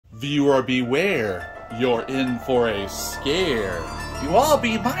Viewer beware, you're in for a scare. You all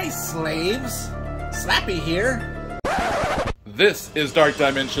be my slaves. Slappy here. This is Dark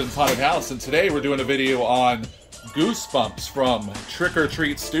Dimensions Haunted House, and today we're doing a video on Goosebumps from Trick or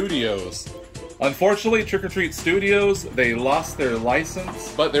Treat Studios. Unfortunately, Trick or Treat Studios, they lost their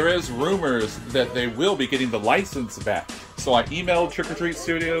license, but there is rumors that they will be getting the license back. So I emailed Trick or Treat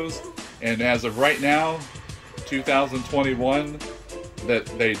Studios, and as of right now, 2021, that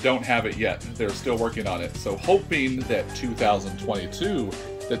they don't have it yet. They're still working on it. So hoping that 2022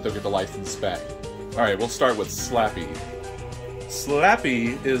 that they'll get the license back. Alright, we'll start with Slappy.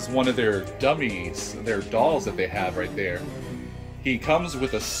 Slappy is one of their dummies, their dolls that they have right there. He comes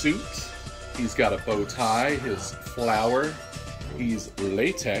with a suit, he's got a bow tie, his flower, he's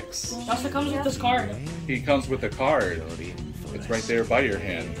latex. He also comes with this card. He comes with a card. It's right there by your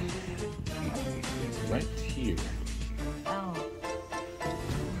hand. Right here.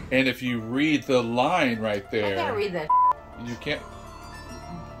 And if you read the line right there... I can't read that. You can't...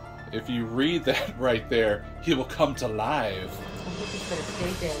 If you read that right there, he will come to life. I think it's gonna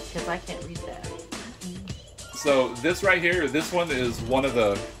stay dead, because I can't read that. So this right here, this one is one of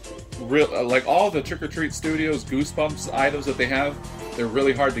the... real, like all the Trick or Treat Studios Goosebumps items that they have, they're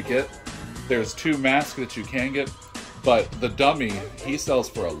really hard to get. There's 2 masks that you can get, but the dummy, he sells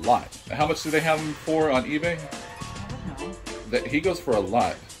for a lot. How much do they have him for on eBay? I don't know. He goes for a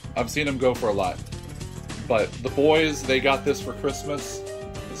lot. I've seen him go for a lot. But the boys, they got this for Christmas,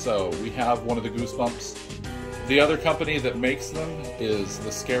 so we have one of the Goosebumps. The other company that makes them is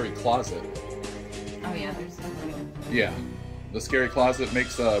the Scary Closet. Oh yeah, there's something. Yeah, the Scary Closet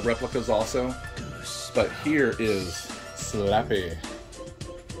makes replicas also. But here is Slappy.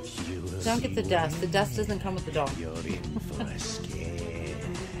 Don't get the dust. The dust doesn't come with the doll.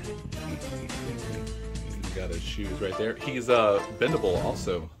 Got his shoes right there. He's bendable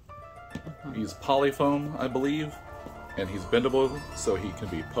also. He's polyfoam, I believe, and he's bendable so he can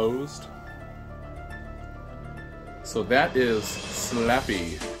be posed. So that is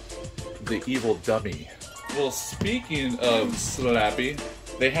Slappy, the evil dummy. Well, speaking of Slappy,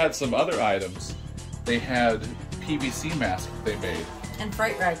 they had some other items. They had PVC masks they made. And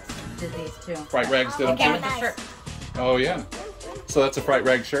Fright Rags did these too. Fright Rags did them Okay, with too? the shirt. Oh yeah. So that's a Fright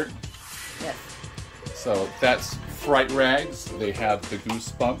Rag shirt? Yes. So that's Fright Rags. They have the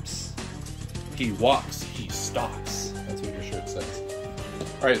Goosebumps. He walks, he stalks. That's what your shirt says.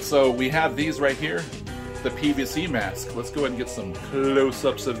 Alright, so we have these right here. The PVC mask. Let's go ahead and get some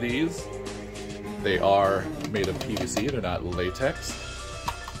close-ups of these. They are made of PVC, they're not latex.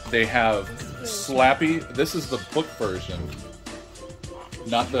 They have Slappy. This is the book version,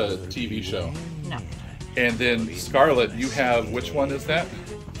 not the TV show. No. And then Scarlett, you have, which one is that?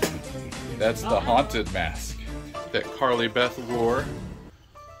 That's the haunted mask that Carly Beth wore.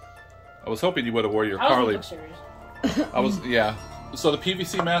 I was hoping you would have wore your Carly. Yeah. So the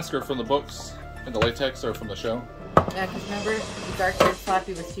PVC masks are from the books, and the latex are from the show. Yeah, because remember, the dark-haired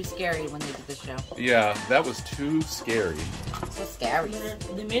Slappy was too scary when they did the show. Yeah, that was too scary. So scary.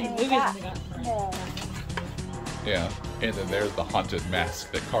 They made the movies and they got it. Yeah, and then there's the haunted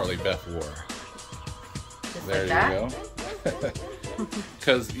mask that Carly Beth wore. Just There like you go.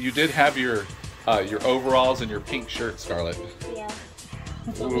 Because you did have your overalls and your pink shirt, Scarlett. Yeah.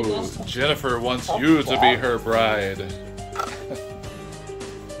 Ooh, Jennifer wants you to be her bride.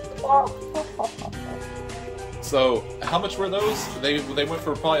 So, how much were those? They went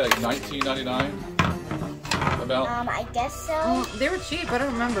for probably like $19.99. About. I guess so. They were cheap. I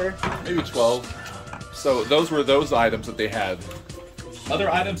don't remember. Maybe 12. So those were those items that they had. Other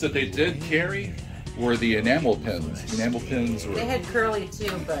items that they did carry were the enamel pins. Enamel pins were... They had curly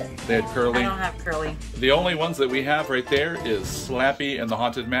too, but They had curly. I don't have curly. The only ones that we have right there is Slappy and the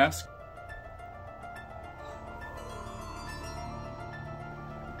haunted mask.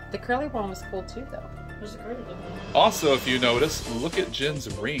 The curly one was cool too, though. There's a card in there. Also, if you notice, look at Jen's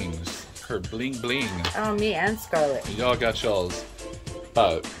rings. Her bling bling. Oh, me and Scarlett. Y'all got y'all's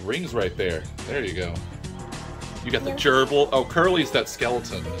rings right there. There you go. You got the gerbil. Oh, Curly's that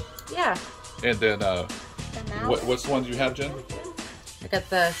skeleton. Yeah. And then, The mouse. what's the ones you have, Jen? I got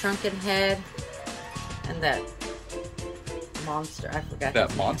the shrunken head and that monster. I forgot.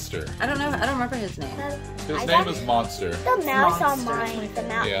 That monster. I don't know. I don't remember his name. His name is Monster. The mouse on Monster. mine. The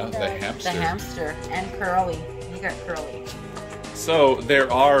mouse. Yeah, the hamster. The hamster and Curly. You got Curly. So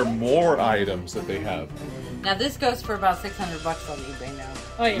there are more items that they have. Now this goes for about $600 on eBay now.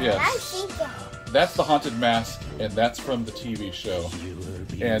 Oh yeah. Yes. I think That's the haunted mask, and that's from the TV show.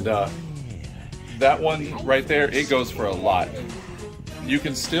 And that one right there, it goes for a lot. You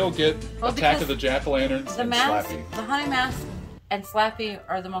can still get Well, Attack because of the Jack-O-Lanterns The and mask, Slappy. the honey mask, and Slappy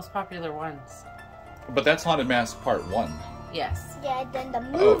are the most popular ones. But that's Haunted Mask Part 1. Yes. Yeah, then the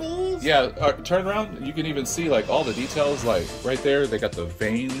movies. Yeah, turn around. You can even see like all the details. Like right there, they got the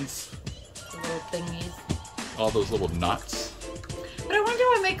veins, The little thingies. all those little knots. But I wonder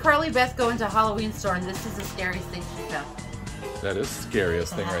what made Carly Beth go into a Halloween store and this is the scariest thing she found. That is the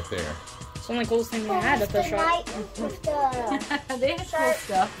scariest thing right there. It's the only coolest thing they had at the shop. Night with the They had cool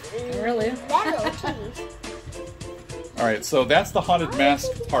stuff. Really? devil too. All right, so that's the Haunted Mask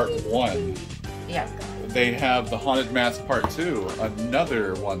Part 1. Yeah. They have the Haunted Mask Part 2,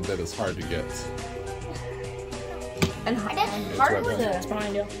 another one that is hard to get. And It's hard right was there. It's it?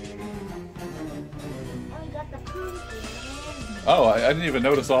 behind you. I got the pumpkin. Oh, I didn't even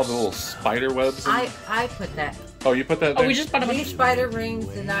notice all the little spider webs. I put that. Oh, you put that Oh, there? we just bought a bunch These of spider rings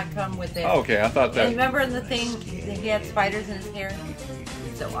did not come with it. Oh, okay, I thought And that... remember in the thing that he had spiders in his hair?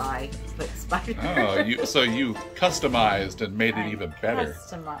 So I put spiders. Oh, so you customized and made it even better.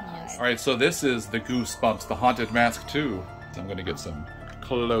 Customized. All right, so this is the Goosebumps, the Haunted Mask 2. I'm going to get some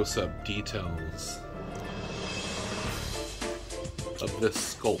close-up details of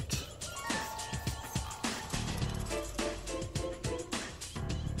this sculpt.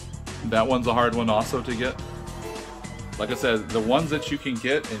 That one's a hard one also to get. Like I said, the ones that you can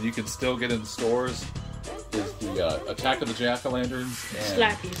get and you can still get in stores is the Attack of the Jack-o'-lanterns and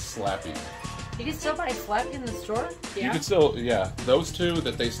Slappy. Slappy. You can still buy Slappy in the store? You Yeah. can still, yeah, those two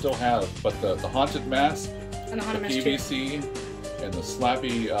that they still have, but the Haunted Mask, And the the Haunted Mask too. PVC, and the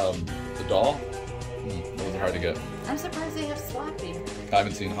Slappy, the doll, those are hard to get. I'm surprised they have Slappy. I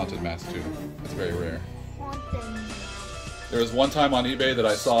haven't seen Haunted Mask 2. It's very rare. Haunted. There was one time on eBay that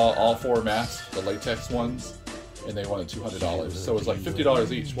I saw all 4 masks, the latex ones, and they wanted $200. So it's like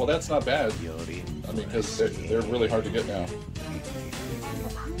 $50 each. Well, that's not bad. I mean, because they're really hard to get now.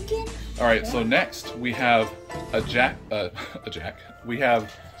 Pumpkin? All right, so next we have we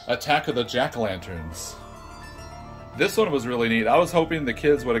have Attack of the Jack-o'-lanterns. This one was really neat. I was hoping the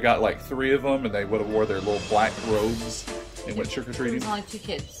kids would have got like 3 of them and they would have wore their little black robes and went trick-or-treating. There's only 2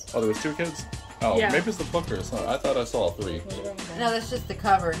 kids. Oh, there was 2 kids? Oh, Yeah. maybe it's the book or something. I thought I saw 3. No, that's just the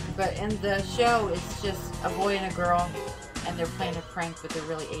cover. But in the show, it's just a boy and a girl, and they're playing a prank, but they're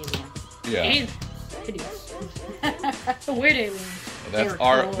really aliens. Yeah. Hideous. The weird aliens. That's They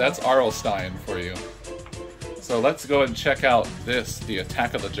were cool. that's Arlstein for you. So let's go and check out this, the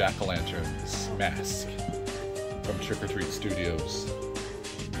Attack of the Jack-o'-lanterns mask from Trick or Treat Studios.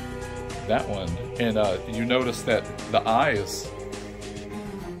 That one, and you notice that the eyes,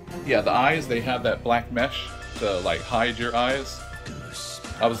 they have that black mesh to like hide your eyes.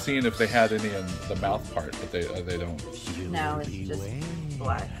 I was seeing if they had any in the mouth part, but they don't. No, it's just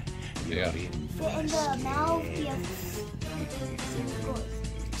black. Yeah. Fit in the mouth. Yes.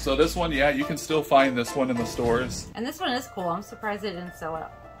 So this one, yeah, you can still find this one in the stores. And this one is cool. I'm surprised it didn't sell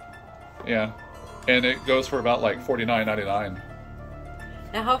out. Yeah, and it goes for about like $49.99.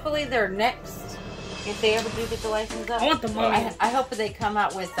 Now, hopefully, their next, if they ever do get the license up, I want the mummy. I hope that they come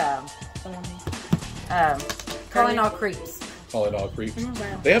out with The mummy. Calling All Creeps. Calling All Creeps.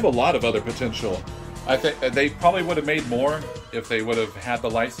 Mhm. They have a lot of other potential. I think they probably would have made more if they would have had the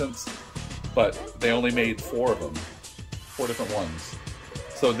license, but they only made 4 of them. 4 different ones.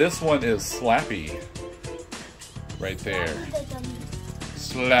 So this one is Slappy. Right there.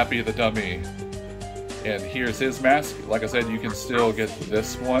 Slappy the dummy. And here's his mask. Like I said, you can still get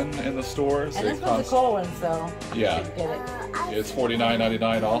this one in the stores. And this one's a cool one, so Yeah. you can get it. It's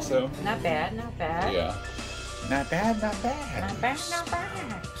 $49.99 also. Not bad, not bad. Yeah. Not bad, not bad. Not bad, not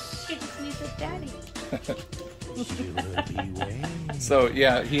bad. She just needs a daddy. So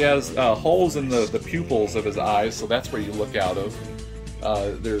yeah, he has holes in the pupils of his eyes, so that's where you look out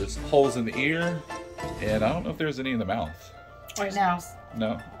of. There's holes in the ear, and I don't know if there's any in the mouth. No,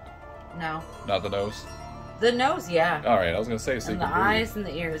 No, no. not the nose. The nose, yeah. All right, I was gonna say so you And the can breathe. eyes and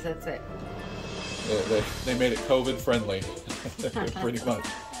the ears, that's it. They made it COVID friendly, pretty much.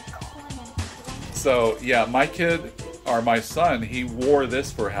 So yeah, my kid, or my son, he wore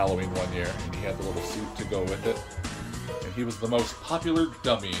this for Halloween one year, and he had the little suit to go with it, and he was the most popular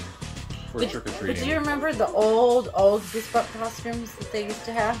dummy for trick or But treating. do you remember the old Goosebumps costumes that they used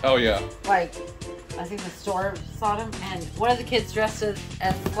to have? Oh yeah. Like, I think the store saw them, and one of the kids dressed as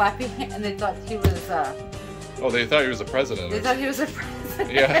Slappy, and they thought he was, Oh, they thought he was a president. they thought he was a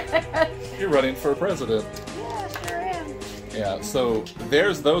president. Yeah. You're running for president. Yeah, sure am. Yeah, so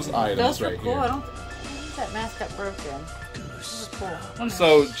there's those items Those were right cool. here. I think that mask got broken. Those were cool.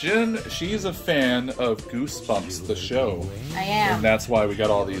 So Jen, she's a fan of Goosebumps, the show. I And am. that's why we got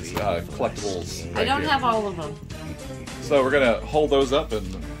all these collectibles right I don't here. have all of them. So we're going to hold those up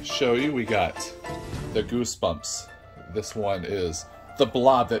and show you. We got the Goosebumps, This one is the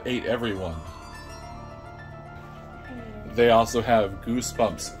blob that ate everyone. They also have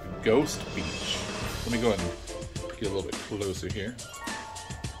Goosebumps Ghost Beach. Let me go ahead and get a little bit closer here.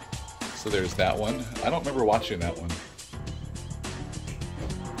 So there's that one. I don't remember watching that one.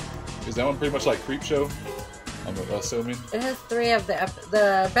 Is that one pretty much like Creepshow? I'm assuming. It has 3 of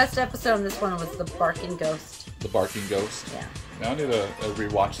the best episode in this one was the Barking Ghost. The Barking Ghost? Yeah. Now I need to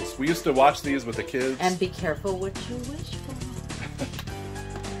rewatch this. We used to watch these with the kids. And be careful what you wish for.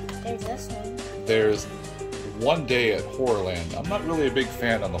 There's this one. There's One Day at Horrorland. I'm not really a big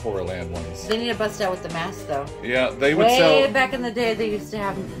fan on the Horrorland ones. They need to bust out with the mask though. Yeah, they would Way sell. back in the day, they used to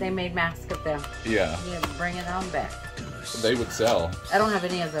have. They made masks of them. Yeah, You know, bring it on back. they would sell. I don't have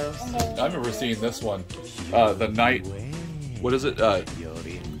any of those. I remember seeing this one. The night. What is it? Got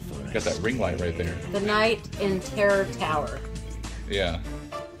that ring light right there. The Night in Terror Tower. Yeah.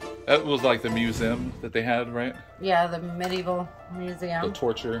 That was like the museum that they had, right? Yeah, the medieval The museum.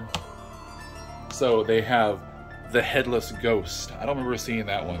 torture. So they have the Headless Ghost. I don't remember seeing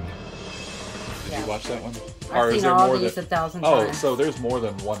that one. Did you watch that one? I've seen all these 1,000 Oh, times. so there's more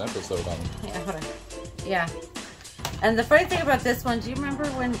than one episode on them. Yeah, hold on. Yeah. And the funny thing about this one, do you remember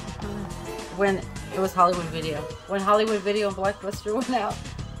when it was Hollywood Video? When Hollywood Video and Blockbuster went out?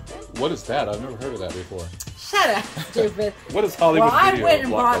 What is that? I've never heard of that before. Shut up, stupid. What is Hollywood Well, I Video? went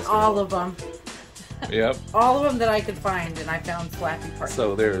and bought Blockbuster? all of them. Yep. All of them that I could find, and I found Slappy Part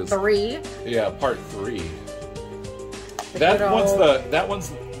So there's 3. yeah, part 3. The That good one's old- that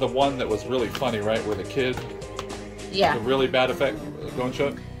one's the one that was really funny, right? Where the kid, Yeah. the really bad effect going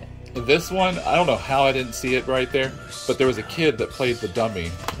shut. This one, I don't know how I didn't see it right there, but there was a kid that played the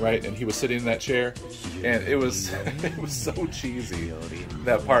dummy, right? And he was sitting in that chair, and it was it was so cheesy.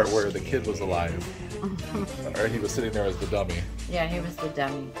 That part where the kid was alive, or he was sitting there as the dummy. Yeah, he was the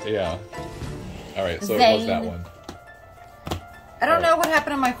dummy. Yeah. All right, so it was that one. I don't know what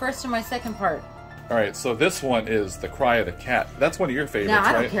happened on my first and my second part. All right, so this one is The Cry of the Cat. That's one of your favorites, Now,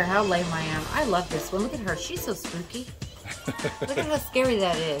 I don't right? care how lame I am. I love this one. Look at her. She's so spooky. Look at how scary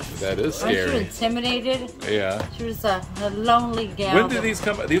that is. That is Aren't you scary. intimidated? Yeah. She was a lonely gal. When did these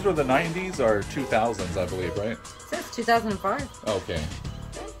come? These were the 90s or 2000s, I believe, right? It says 2005. Okay.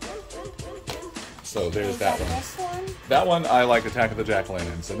 So there's that one. This one? That one I like Attack of the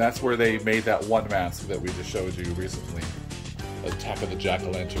Jack-O-Lanterns, and that's where they made that one mask that we just showed you recently. Attack of the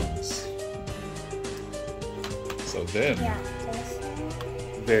Jack-O-Lanterns. So then Yeah, this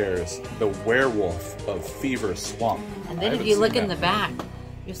one. there's the Werewolf of Fever Swamp. And I then if haven't you seen look in that the back,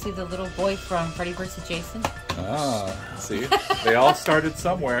 you'll see the little boy from Freddy vs. Jason. Ah, see? They all started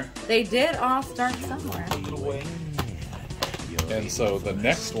somewhere. They did all start somewhere. And so the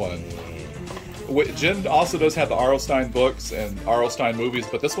next one, Jen also does have the R.L. Stein books and R.L. Stein movies,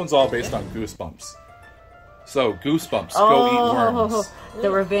 but this one's all based on Goosebumps. So Goosebumps, Go Eat Worms. The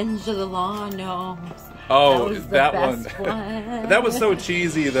Revenge of the Law Gnomes. Oh, was the that best one. one. That was so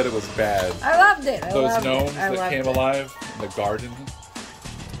cheesy that it was bad. I loved it. Those gnomes that came alive in the garden.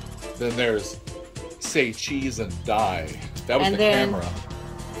 Then there's Say Cheese and Die. That was And the then- camera.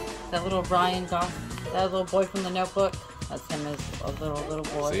 That little Brian Goff, that little boy from The Notebook. That's him as a little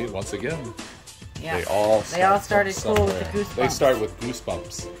boy. See, once again, Yeah. they all started from cool with the somewhere. Goosebumps. They start with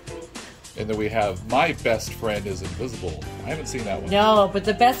Goosebumps. And then we have My Best Friend is Invisible. I haven't seen that one. No, but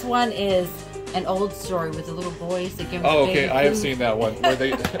the best one is an old story with the little boys that give them Oh, okay, baby I have food. seen that one. Where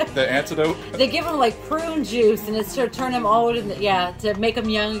they, the antidote? They give them like prune juice, and it's to turn them old, and to make them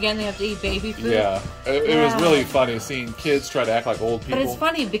young again. They have to eat baby food. Yeah. It Yeah. was really funny seeing kids try to act like old people. But it's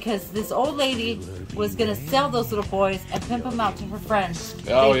funny because this old lady was gonna sell those little boys and pimp them out to her friends.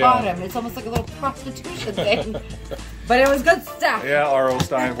 Oh, They yeah. bought them. It's almost like a little prostitution thing. But it was good stuff. Yeah, R.O.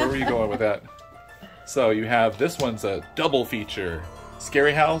 Stein, where were you going with that? So you have, this one's a double feature.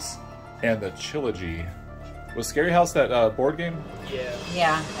 Scary House and the Trilogy. Was Scary House that board game?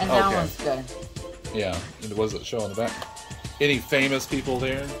 Yeah, and that Okay. one's good. Yeah. And was it show on the back? Any famous people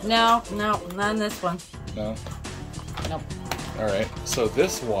there? No, not in this one. No? Nope. Alright, so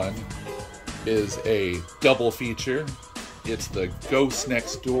this one is a double feature. It's the Ghost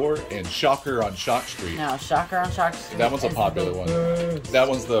Next Door and Shocker on Shock Street. No, Shocker on Shock Street. That one's a is popular the one. best. That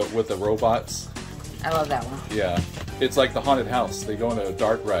one's the with the robots. I love that one. Yeah. It's like the haunted house. They go into a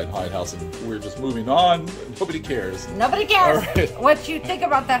dark ride haunted house and we're just moving on. Nobody cares. Nobody cares All right. what you think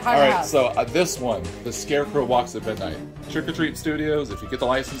about that haunted Alright, house. so this one, The Scarecrow Walks at Midnight. Trick or Treat Studios, if you get the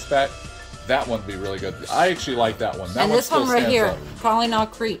license back, that one would be really good. I actually like that one. That and one this still one right stands here, up. Calling All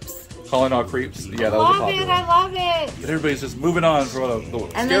Creeps. Calling All Creeps. Yeah, that was a Love popular it, one. I love it. But everybody's just moving on for the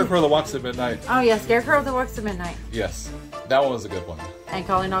And Scarecrow that Walks at Midnight. Oh yeah, Scarecrow that Works at Midnight. Yes, that one was a good one. And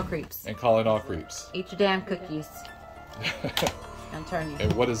Calling All Creeps. And Calling All Creeps. Eat your damn cookies. I'm turning.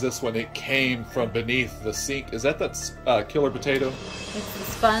 And what is this one? It came from beneath the sink. Is that killer potato? It's the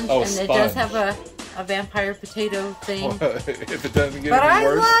sponge, Oh, and it does have a vampire potato thing. If it doesn't get But any I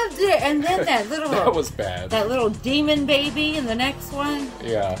worse. loved it. And then that little That was bad. that little demon baby in the next one.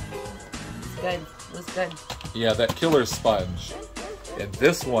 Yeah. Good. It was good. Yeah, that killer sponge. And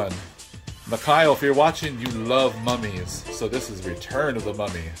this one, Mikhail, if you're watching, you love mummies. So this is Return of the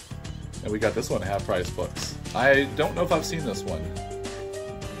Mummy. And we got this one at half price books. I don't know if I've seen this one.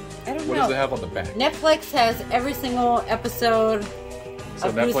 I don't What know. does it have on the back? Netflix has every single episode So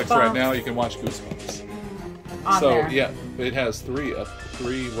of Netflix Goosebumps right now, you can watch Goosebumps. on So there. yeah, it has three,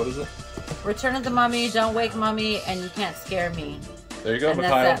 what is it? Return of the Mummy, Don't Wake Mummy, and You Can't Scare Me. There you go, And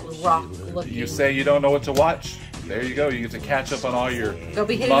Mikhail. that's that rock looking. You say you don't know what to watch? There you go. You get to catch up on all your Go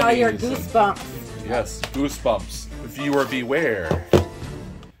be hitting all your mummies and- Goosebumps. Yes, Goosebumps. Viewer beware.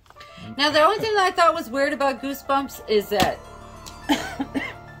 Now, the only thing that I thought was weird about Goosebumps is that...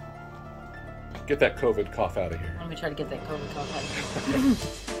 Get that COVID cough out of here. Let me try to get that COVID cough out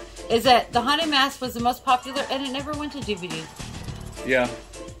of here. Is that the Haunted Mask was the most popular, and it never went to DVD. Yeah,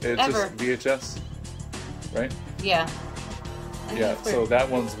 it's Ever. just VHS, right? Yeah. And Yeah, that's so weird. that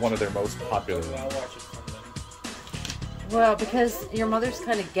one's one of their most popular I'll ones. watch it from them. Well, because your mother's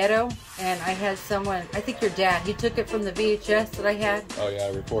kind of ghetto, and I had someone, I think your dad, he took it from the VHS that I had Oh yeah, I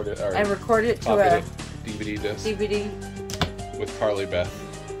recorded or and recorded it to copied a it, DVD disc DVD. with Carly Beth.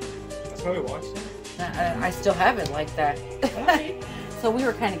 That's why we watched it. I still have it like that. So we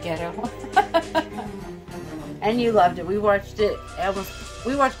were kind of ghetto. And you loved it. We watched it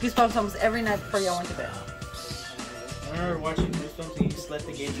we watched Goosebumps almost every night before y'all went to bed. I remember watching Goosebumps and you slept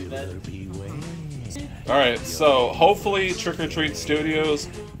against your bed. All right, so hopefully Trick or Treat Studios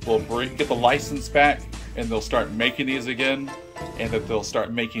will get the license back, and they'll start making these again, and that they'll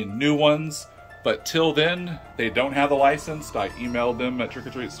start making new ones. But till then, they don't have the license. I emailed them at Trick or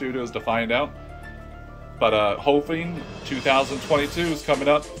Treat Studios to find out. But hoping 2022 is coming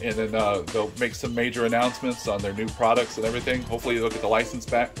up, and then they'll make some major announcements on their new products and everything. Hopefully they'll get the license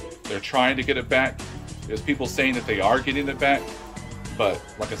back. They're trying to get it back. There's people saying that they are getting it back, but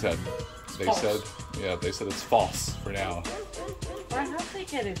like I said, they said it's false for now. Well, I hope they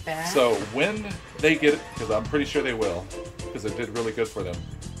get it back. So when they get it, because I'm pretty sure they will, because it did really good for them.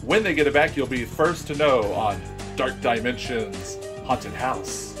 When they get it back, you'll be first to know on Dark Dimensions Haunted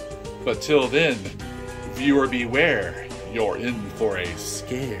House. But till then, viewer beware, you're in for a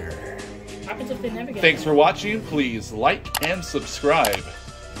scare. Happens if they never get Thanks it. for watching. Please like and subscribe.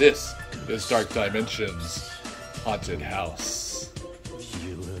 This is Dark Dimensions Haunted House.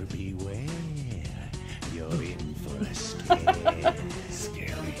 Viewer beware, you're in for a scare.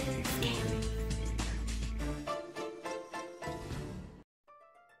 Scary.